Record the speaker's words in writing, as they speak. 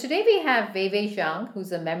Today we have Wei Zhang,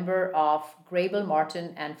 who's a member of Grable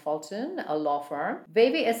Martin and Fulton, a law firm.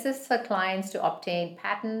 Wei assists her clients to obtain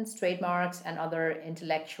patents, trademarks, and other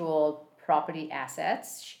intellectual property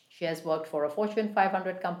assets. She has worked for a Fortune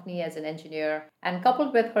 500 company as an engineer, and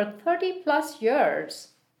coupled with her 30 plus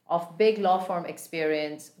years of big law firm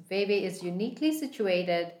experience, Wei is uniquely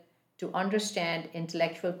situated to understand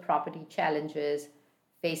intellectual property challenges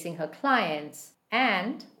facing her clients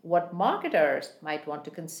and what marketers might want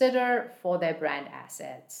to consider for their brand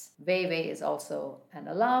assets. Wei is also an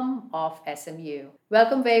alum of SMU.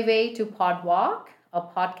 Welcome, Wei, to Podwalk, a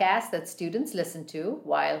podcast that students listen to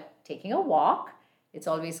while taking a walk. It's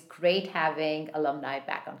always great having alumni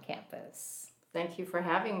back on campus. Thank you for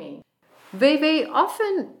having me. Wei,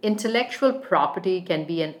 often intellectual property can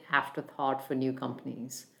be an afterthought for new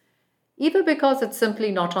companies, either because it's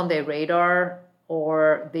simply not on their radar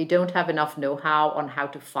or they don't have enough know-how on how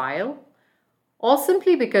to file, or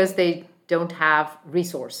simply because they don't have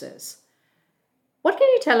resources. What can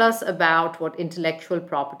you tell us about what intellectual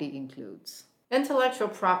property includes? Intellectual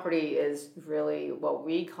property is really what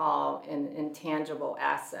we call an intangible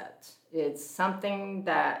asset. It's something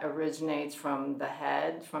that originates from the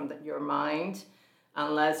head, from your mind,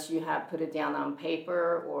 unless you have put it down on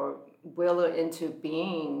paper or will it into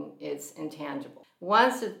being, it's intangible.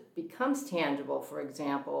 Once it becomes tangible, for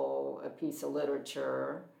example, a piece of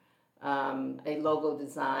literature, a logo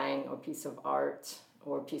design or piece of art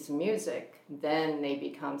or a piece of music, then they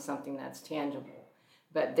become something that's tangible.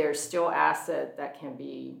 But there's still asset that can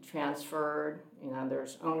be transferred.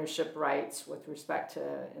 There's ownership rights with respect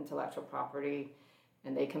to intellectual property,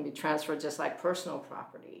 and they can be transferred just like personal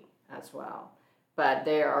property as well. But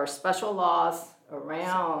there are special laws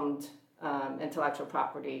around intellectual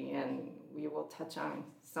property, and we will touch on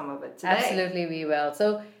some of it today. Absolutely, we will.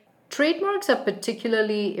 So, trademarks are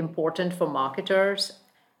particularly important for marketers,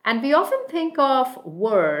 and we often think of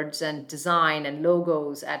words and design and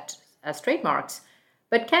logos as trademarks.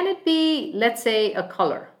 But can it be, let's say, a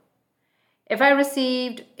color? If I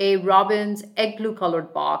received a Robin's egg blue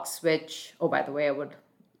colored box, which, oh, by the way, I would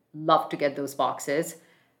love to get those boxes,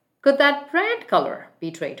 could that brand color be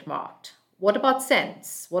trademarked? What about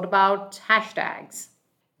scents? What about hashtags?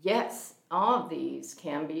 Yes, all of these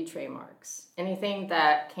can be trademarks. Anything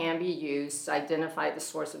that can be used to identify the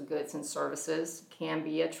source of goods and services can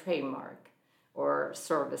be a trademark or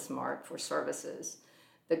service mark for services.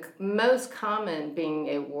 The most common being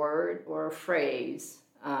a word or a phrase,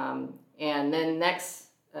 and then next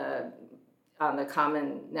on the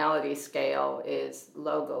commonality scale is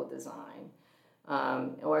logo design,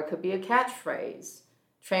 or it could be a catchphrase.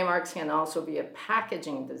 Trademarks can also be a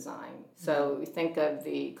packaging design. So we think of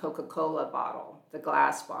the Coca-Cola bottle, the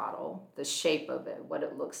glass bottle, the shape of it, what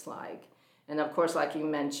it looks like. And of course, like you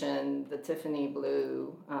mentioned, the Tiffany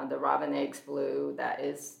blue, the Robin Eggs blue, that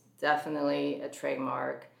is definitely a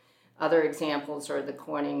trademark. Other examples are the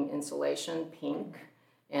Corning insulation pink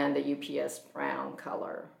and the UPS brown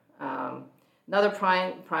color. Another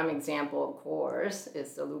prime example, of course,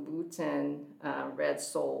 is the Louboutin red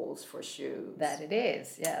soles for shoes. That it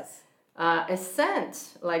is, yes. A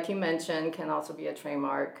scent, like you mentioned, can also be a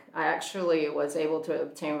trademark. I actually was able to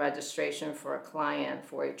obtain registration for a client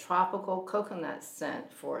for a tropical coconut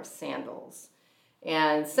scent for sandals.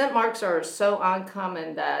 And scent marks are so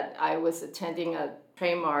uncommon that I was attending a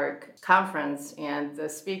trademark conference, and the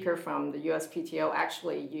speaker from the USPTO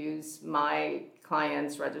actually used my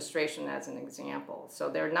client's registration as an example. So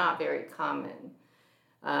they're not very common,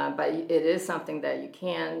 but it is something that you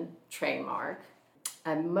can trademark.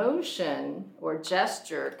 A motion or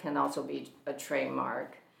gesture can also be a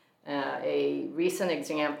trademark. A recent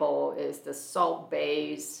example is the Salt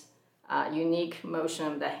Bay's unique motion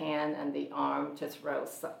of the hand and the arm to throw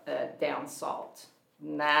down salt.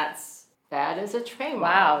 And that is a trademark.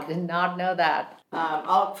 Wow, did not know that.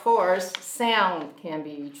 Of course, sound can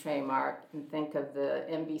be trademarked. And think of the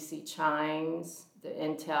NBC chimes, the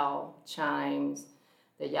Intel chimes,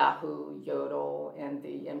 the Yahoo Yodel, and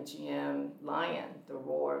the MGM lion, the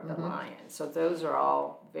roar of the lion. So those are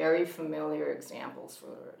all very familiar examples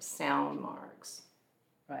for sound marks.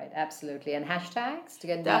 Right, absolutely. And hashtags?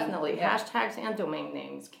 Definitely. Hashtags and domain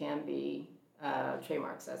names can be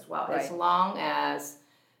trademarks as well, right, as long as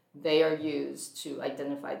they are used to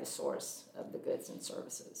identify the source of the goods and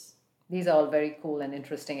services. These are all very cool and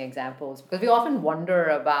interesting examples because we often wonder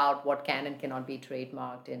about what can and cannot be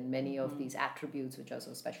trademarked in many of these attributes which are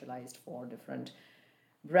so specialized for different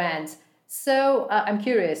brands. So I'm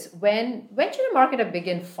curious, when should a marketer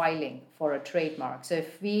begin filing for a trademark? So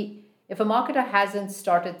if a marketer hasn't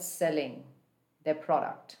started selling their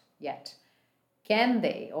product yet, can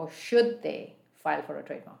they or should they file for a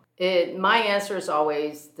trademark? My answer is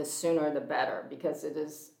always the sooner the better, because it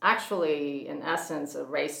is actually, in essence, a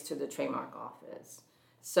race to the trademark office.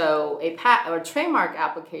 So a trademark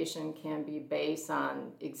application can be based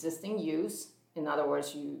on existing use. In other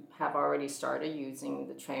words, you have already started using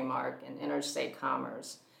the trademark in interstate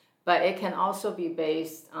commerce. But it can also be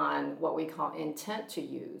based on what we call intent to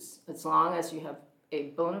use, as long as you have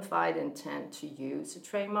a bona fide intent to use a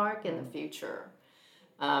trademark in the future.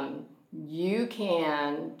 You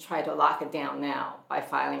can try to lock it down now by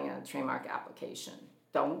filing a trademark application.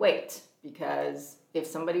 Don't wait, because if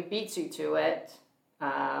somebody beats you to it,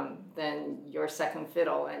 then you're second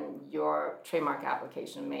fiddle and your trademark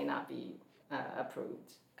application may not be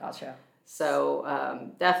approved. Gotcha.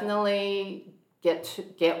 So definitely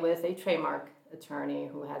get with a trademark attorney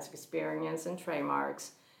who has experience in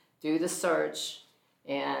trademarks, do the search,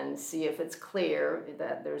 and see if it's clear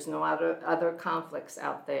that there's no other conflicts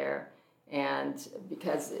out there. And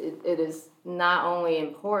because it is not only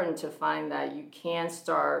important to find that you can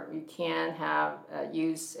have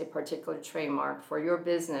use a particular trademark for your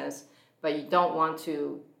business, but you don't want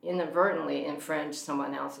to inadvertently infringe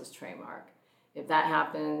someone else's trademark. If that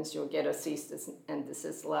happens, you'll get a cease and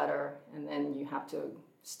desist letter, and then you have to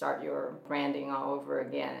start your branding all over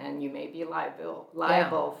again, and you may be liable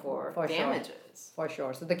for damages. For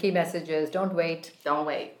sure. So the key message is don't wait. Don't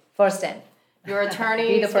wait. First in. Your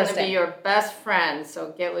attorney is going to be your best friend,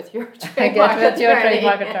 so get with your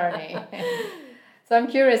trademark attorney. So I'm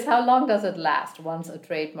curious, how long does it last once a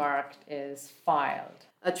trademark is filed?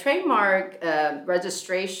 A trademark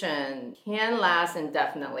registration can last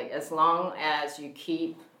indefinitely, as long as you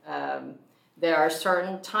keep, there are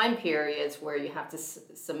certain time periods where you have to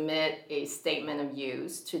submit a statement of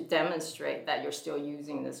use to demonstrate that you're still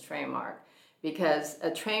using this trademark, because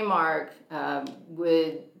a trademark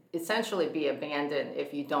would essentially be abandoned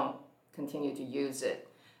if you don't continue to use it.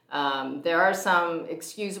 There are some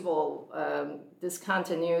excusable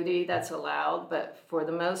discontinuity that's allowed, but for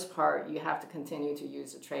the most part, you have to continue to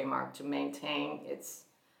use a trademark to maintain its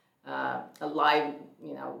alive,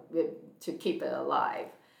 to keep it alive.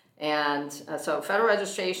 And so federal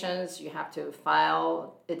registrations, you have to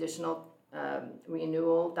file additional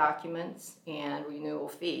renewal documents and renewal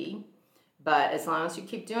fee. But as long as you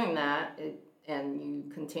keep doing that, and you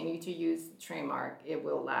continue to use the trademark, it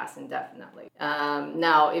will last indefinitely.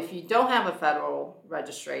 Now, if you don't have a federal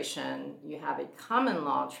registration, you have a common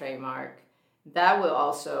law trademark, that will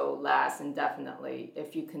also last indefinitely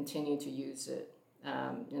if you continue to use it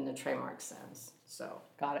in the trademark sense. So,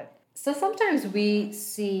 got it. So sometimes we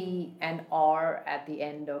see an R at the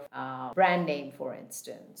end of brand name, for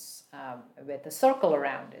instance, with a circle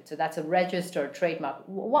around it. So that's a registered trademark.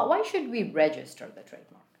 Why should we register the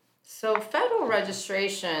trademark? So federal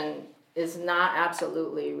registration is not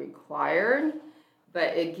absolutely required,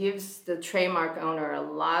 but it gives the trademark owner a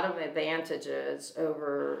lot of advantages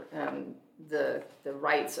over the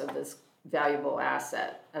rights of this valuable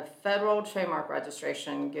asset. A federal trademark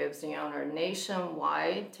registration gives the owner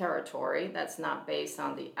nationwide territory that's not based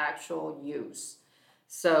on the actual use.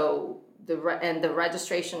 So the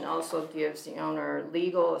registration also gives the owner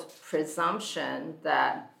legal presumption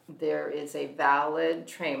that there is a valid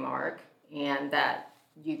trademark and that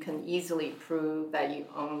you can easily prove that you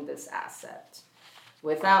own this asset.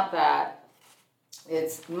 Without that,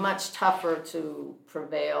 it's much tougher to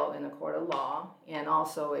prevail in a court of law. And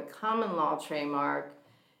also a common law trademark,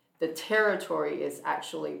 the territory is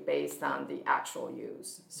actually based on the actual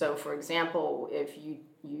use. So for example, if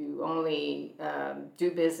you only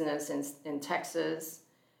do business in Texas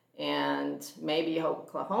and maybe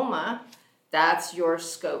Oklahoma, that's your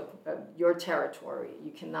scope, your territory.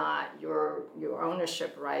 You cannot, your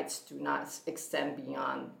ownership rights do not extend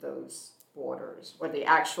beyond those borders or the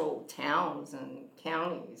actual towns and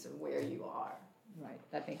counties of where you are. Right,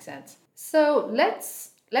 that makes sense. So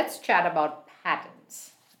let's chat about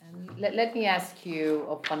patents. And let me ask you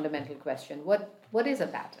a fundamental question. What is a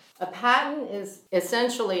patent? A patent is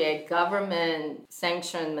essentially a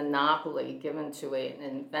government-sanctioned monopoly given to an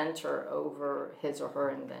inventor over his or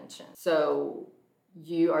her invention. So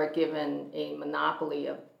you are given a monopoly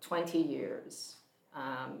of 20 years,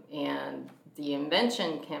 and the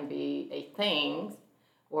invention can be a thing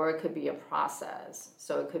or it could be a process.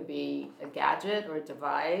 So it could be a gadget or a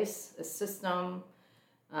device, a system,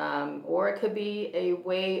 or it could be a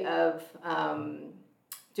way of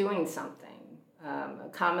doing something.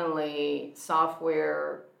 Commonly,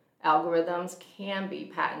 software algorithms can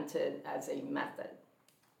be patented as a method.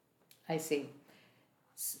 I see.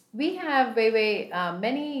 We have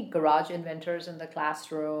many garage inventors in the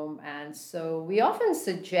classroom, and so we often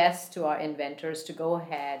suggest to our inventors to go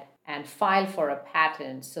ahead and file for a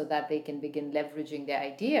patent so that they can begin leveraging their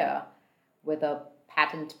idea with a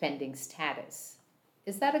patent pending status.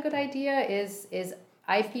 Is that a good idea? Is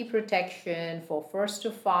IP protection for first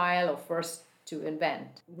to file or first to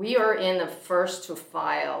invent? We are in a first to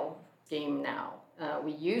file game now.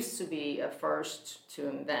 We used to be a first to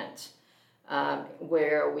invent,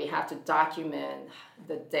 where we have to document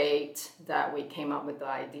the date that we came up with the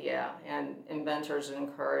idea, and inventors are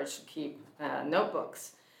encouraged to keep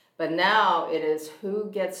notebooks. But now it is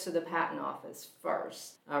who gets to the patent office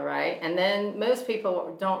first, all right? And then most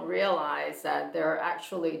people don't realize that there are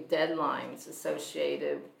actually deadlines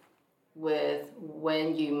associated with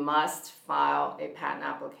when you must file a patent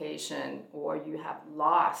application or you have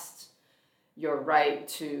lost your right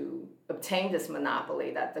to obtain this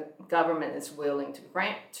monopoly that the government is willing to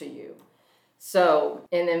grant to you. So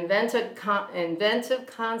an inventive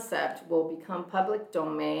concept will become public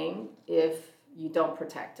domain if you don't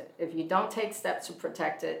protect it. If you don't take steps to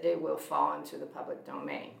protect it, it will fall into the public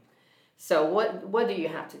domain. So what do you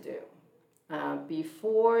have to do?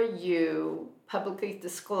 Before you publicly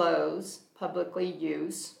disclose, publicly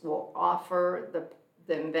use, or offer the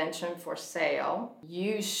invention for sale,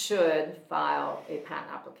 you should file a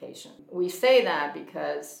patent application. We say that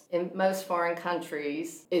because in most foreign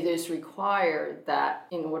countries, it is required that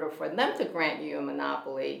in order for them to grant you a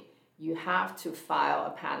monopoly, you have to file a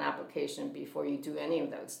patent application before you do any of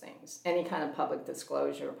those things, any kind of public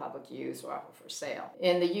disclosure, public use, or offer for sale.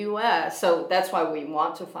 In the US, so that's why we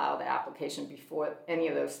want to file the application before any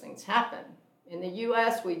of those things happen. In the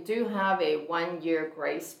US, we do have a 1-year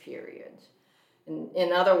grace period.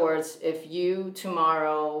 In other words, if you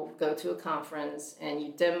tomorrow go to a conference and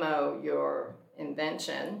you demo your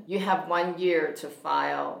invention, you have 1 year to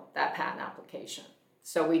file that patent application.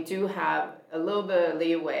 So we do have a little bit of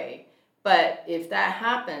leeway. But if that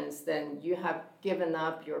happens, then you have given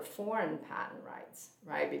up your foreign patent rights,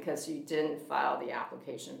 right? Because you didn't file the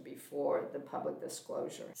application before the public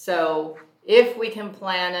disclosure. So if we can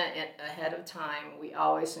plan it ahead of time, we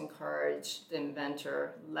always encourage the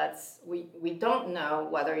inventor, we don't know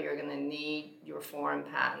whether you're going to need your foreign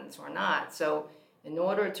patents or not. So in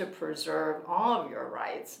order to preserve all of your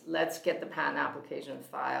rights, let's get the patent application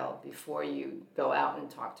filed before you go out and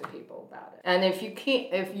talk to people about it. And if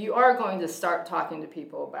you are going to start talking to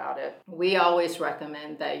people about it, we always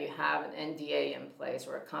recommend that you have an NDA in place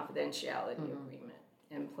or a confidentiality agreement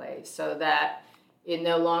in place so that it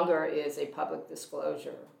no longer is a public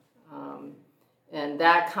disclosure. And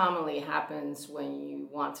that commonly happens when you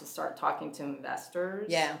want to start talking to investors.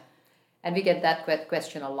 Yeah. And we get that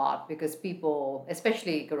question a lot because people,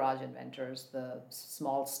 especially garage inventors, the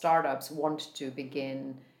small startups, want to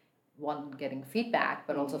begin getting feedback,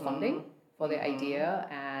 but also funding for the idea.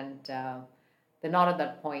 And they're not at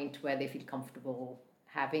that point where they feel comfortable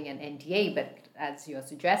having an NDA. But as you're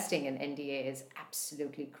suggesting, an NDA is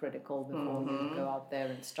absolutely critical before you go out there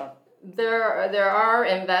and start. There are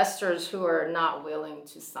investors who are not willing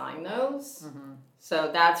to sign those.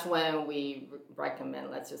 So that's when we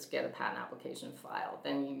recommend let's just get a patent application filed.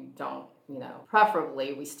 Then you don't,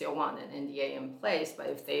 preferably we still want an NDA in place, but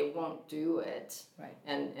if they won't do it, right.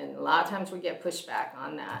 and a lot of times we get pushback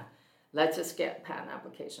on that, let's just get patent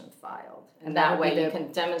application filed. And that way you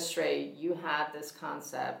can demonstrate you had this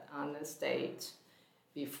concept on this date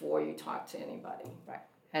before you talk to anybody. Right.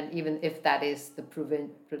 And even if that is the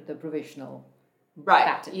provisional right,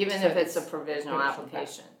 patent. Even if it's a provisional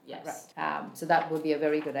application, yes. Right. So that would be a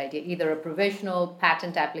very good idea. Either a provisional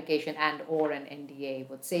patent application and or an NDA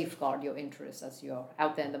would safeguard your interests as you're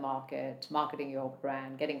out there in the market, marketing your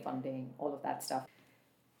brand, getting funding, all of that stuff.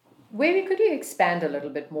 Wavy, could you expand a little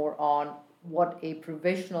bit more on what a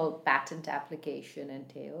provisional patent application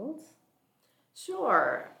entails?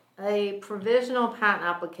 Sure. A provisional patent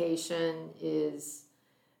application is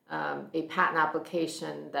a patent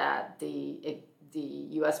application that the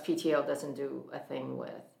USPTO doesn't do a thing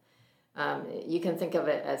with. You can think of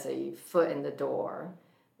it as a foot in the door.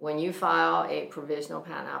 When you file a provisional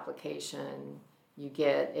patent application, you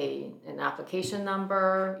get an application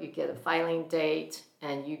number, you get a filing date,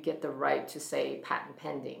 and you get the right to say patent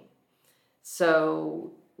pending.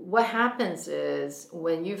 So what happens is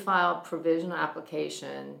when you file a provisional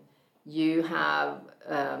application, you have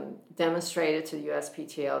demonstrated to the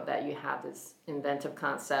USPTO that you have this inventive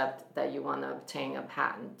concept that you want to obtain a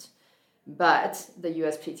patent. But the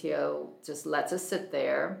USPTO just lets it sit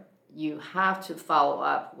there. You have to follow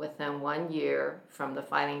up within 1 year from the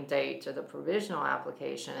filing date to the provisional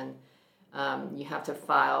application. You have to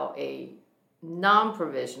file a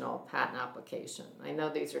non-provisional patent application. I know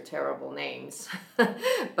these are terrible names,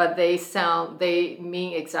 but they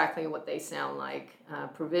mean exactly what they sound like.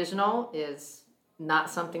 Provisional is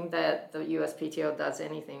not something that the USPTO does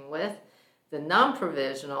anything with. The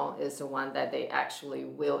non-provisional is the one that they actually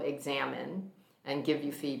will examine and give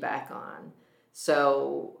you feedback on.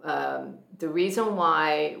 So the reason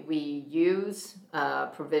why we use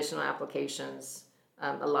provisional applications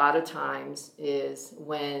a lot of times is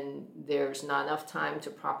when there's not enough time to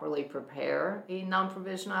properly prepare a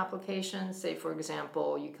non-provisional application. Say, for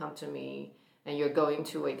example, you come to me and you're going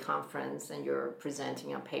to a conference and you're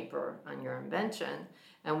presenting a paper on your invention,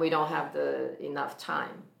 and we don't have enough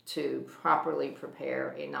time to properly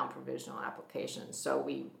prepare a non-provisional application. So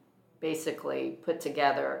we basically put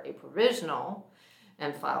together a provisional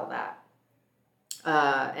and file that.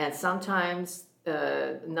 And sometimes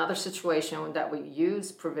another situation that we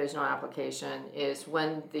use provisional application is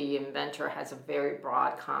when the inventor has a very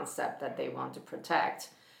broad concept that they want to protect,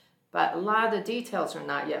 but a lot of the details are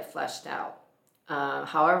not yet fleshed out.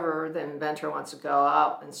 However, the inventor wants to go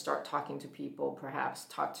out and start talking to people, perhaps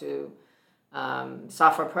talk to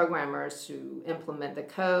software programmers to implement the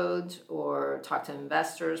code, or talk to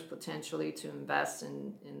investors potentially to invest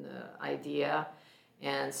in the idea.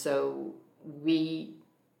 And so we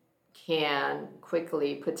can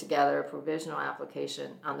quickly put together a provisional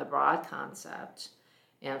application on the broad concept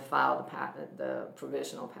and file the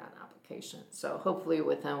provisional patent application. So hopefully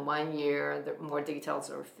within 1 year, the more details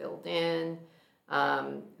are filled in,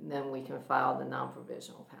 then we can file the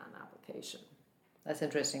non-provisional patent application. That's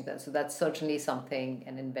interesting. So that's certainly something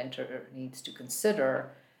an inventor needs to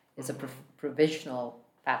consider, is a provisional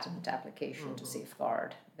patent application to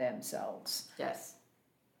safeguard themselves. Yes.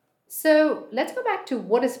 So let's go back to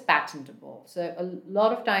what is patentable. So a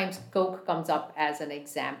lot of times Coke comes up as an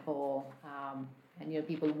example, and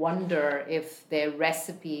people wonder if their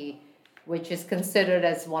recipe, which is considered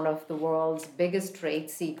as one of the world's biggest trade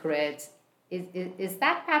secrets, is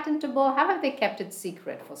that patentable? How have they kept it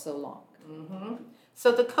secret for so long? Mm-hmm.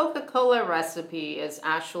 So the Coca-Cola recipe is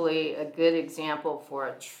actually a good example for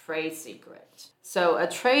a trade secret. So a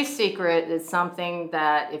trade secret is something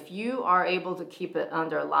that if you are able to keep it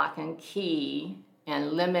under lock and key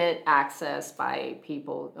and limit access by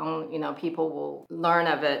people, people will learn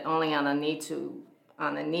of it only on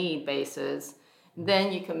a need basis,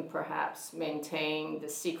 then you can perhaps maintain the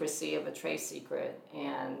secrecy of a trade secret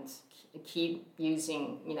and keep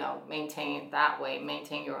using,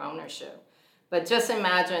 maintain your ownership. But just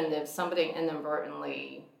imagine if somebody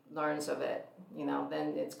inadvertently learns of it,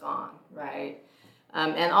 then it's gone, right?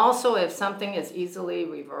 And also if something is easily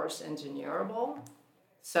reverse engineerable.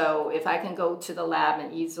 So if I can go to the lab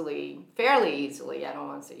and fairly easily, I don't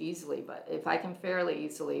want to say easily, but if I can fairly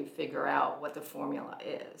easily figure out what the formula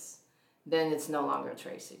is, then it's no longer a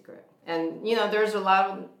trade secret. And, there's a lot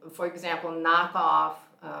of, for example, knockoff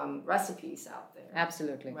recipes out there.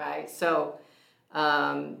 Absolutely. Right? So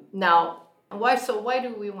now, why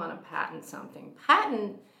do we want to patent something?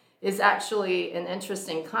 Patent is actually an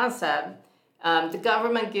interesting concept. The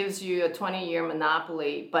government gives you a 20-year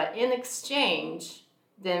monopoly, but in exchange,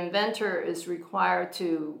 the inventor is required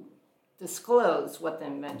to disclose what the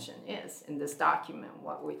invention is in this document,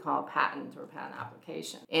 what we call patent or patent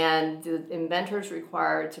application. And the inventor is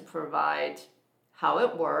required to provide how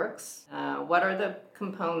it works, what are the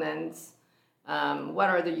components, what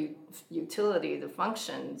are the utility, the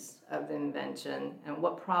functions of the invention, and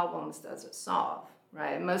what problems does it solve,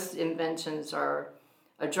 right? Most inventions are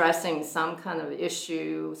addressing some kind of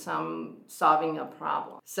issue, solving a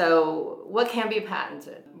problem. So what can be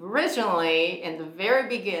patented? Originally, in the very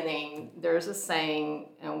beginning, there's a saying,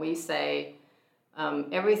 and we say,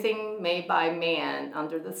 everything made by man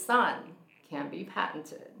under the sun can be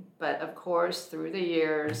patented. But of course, through the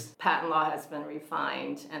years, patent law has been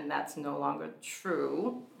refined, and that's no longer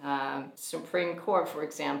true. Supreme Court, for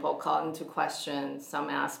example, called into question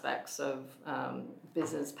some aspects of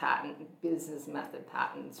business method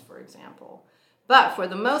patents, for example. But for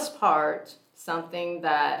the most part, something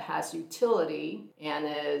that has utility and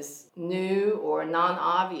is new or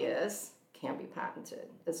non-obvious can be patented,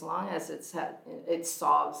 as long as it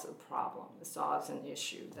solves a problem, it solves an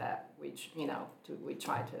issue that we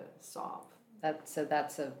try to solve.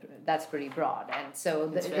 That's pretty broad, and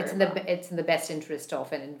so it's in the best interest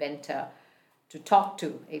of an inventor to talk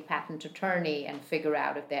to a patent attorney and figure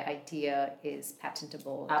out if their idea is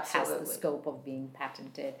patentable, Absolutely. has the scope of being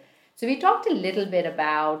patented. So we talked a little bit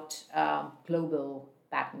about global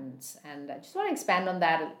patents, and I just want to expand on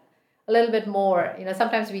that a little bit more.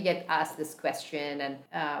 Sometimes we get asked this question,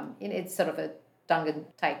 and it's sort of a tongue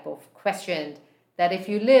type of question that if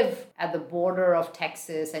you live at the border of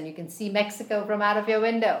Texas and you can see Mexico from out of your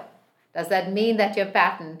window, does that mean that your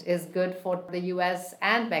patent is good for the US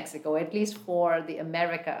and Mexico, at least for the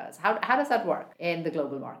Americas? How does that work in the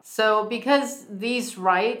global market? So because these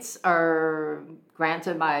rights are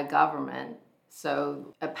granted by a government,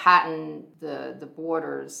 so a patent, the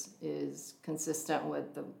borders is consistent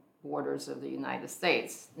with the borders of the United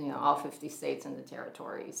States, all 50 states and the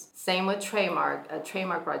territories. Same with trademark. A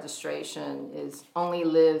trademark registration only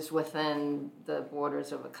lives within the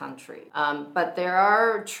borders of a country. But there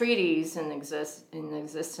are treaties in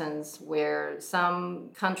existence where some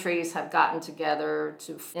countries have gotten together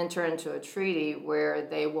to enter into a treaty where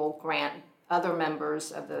they will grant other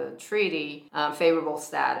members of the treaty favorable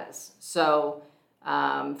status. So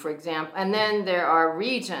for example, and then there are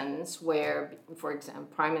regions where, for example,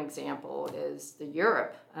 prime example is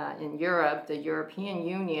Europe. In Europe, the European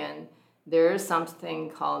Union, there is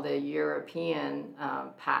something called a European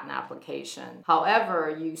patent application.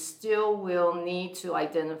 However, you still will need to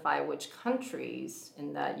identify which countries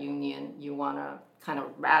in that union you want to kind of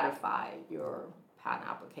ratify your patent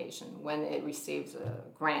application when it receives a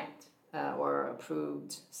grant or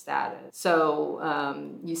approved status. So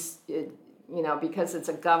because it's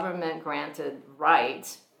a government-granted right,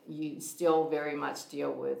 you still very much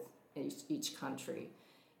deal with each country.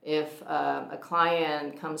 If a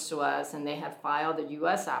client comes to us and they have filed a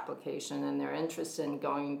U.S. application and they're interested in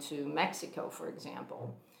going to Mexico, for example,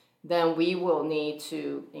 then we will need to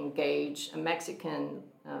engage a Mexican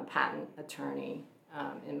patent attorney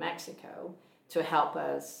in Mexico to help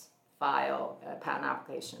us file a patent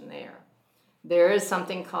application there. There is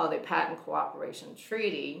something called a Patent Cooperation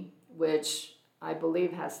Treaty, which I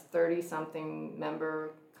believe has 30-something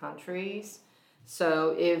member countries.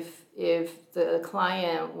 So if the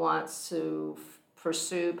client wants to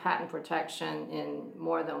pursue patent protection in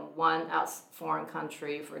more than one foreign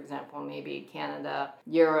country, for example, maybe Canada,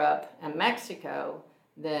 Europe, and Mexico,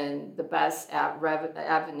 then the best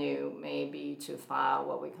avenue may be to file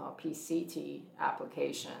what we call PCT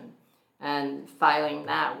application. And filing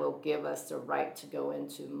that will give us the right to go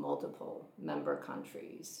into multiple member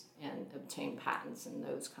countries and obtain patents in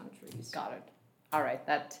those countries. Got it. All right.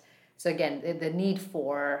 So again, the need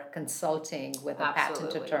for consulting with a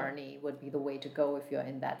patent attorney would be the way to go if you're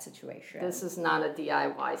in that situation. This is not a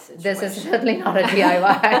DIY situation. This is certainly not a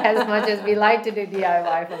DIY, as much as we like to do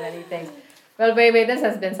DIY for many things. Well, Wei, this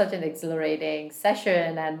has been such an exhilarating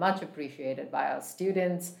session and much appreciated by our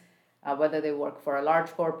students. Whether they work for a large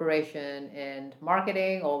corporation in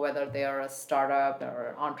marketing or whether they are a startup or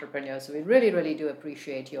an entrepreneur. So we really, really do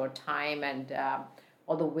appreciate your time and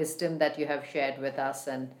all the wisdom that you have shared with us.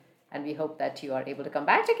 And we hope that you are able to come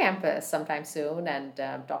back to campus sometime soon and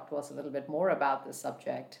talk to us a little bit more about this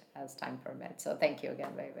subject as time permits. So thank you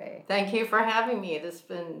again, Wei. Thank you for having me. It's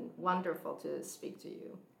been wonderful to speak to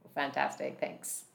you. Fantastic. Thanks.